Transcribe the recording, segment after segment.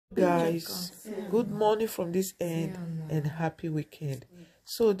Guys, good morning from this end and happy weekend.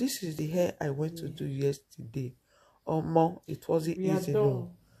 So this is the hair I went to do yesterday. Mom, it wasn't easy.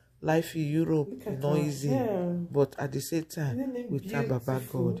 No, life in Europe is not easy, but at the same time we thank Baba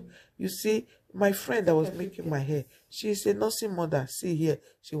God. You see, my friend that was making my hair, she is a nursing mother. See here,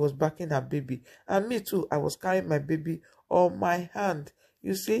 she was backing her baby, and me too. I was carrying my baby on my hand.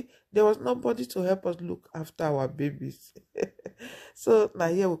 You see, there was nobody to help us look after our babies. So now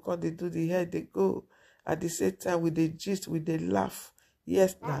here we come, they do the hair, they go. At the same time, with the gist, with the laugh.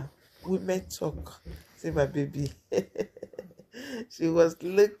 Yes, now, women talk. See my baby. She was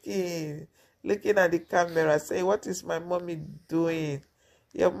looking at the camera, saying, what is my mommy doing?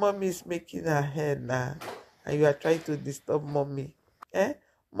 Your mommy is making her hair now, and you are trying to disturb mommy. Eh?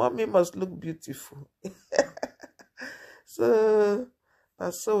 Mommy must look beautiful. So,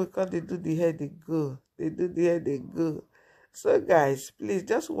 and so we come, they do the hair, they go. They do the hair, they go. So guys, please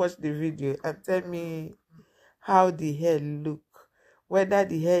just watch the video and tell me how the hair look, whether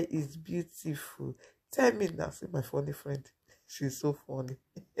the hair is beautiful. Tell me now. See my funny friend, she's so funny.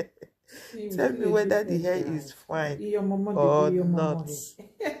 Tell me whether the hair is fine or not.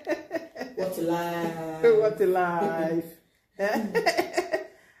 What a life. What a life.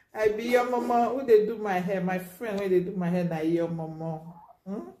 I be your mama who they do my hair. My friend when they do my hair, now your mama.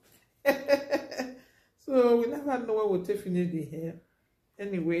 So we never know when we'll finish the hair.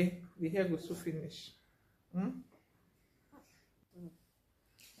 Anyway, the hair will soon finish.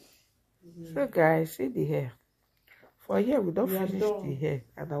 So guys, see the hair. For here we don't finish the hair,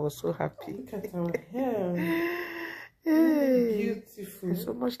 and I was so happy. Look at our hair. Hey, Beautiful. I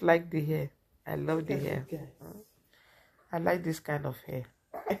so much like the hair. I love the hair. I like this kind of hair.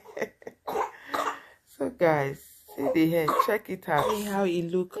 So guys, see the hair, check it out. See how it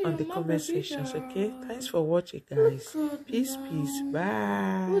look on the comment sections, okay? Thanks for watching, guys. Peace,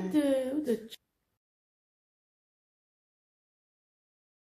 bye.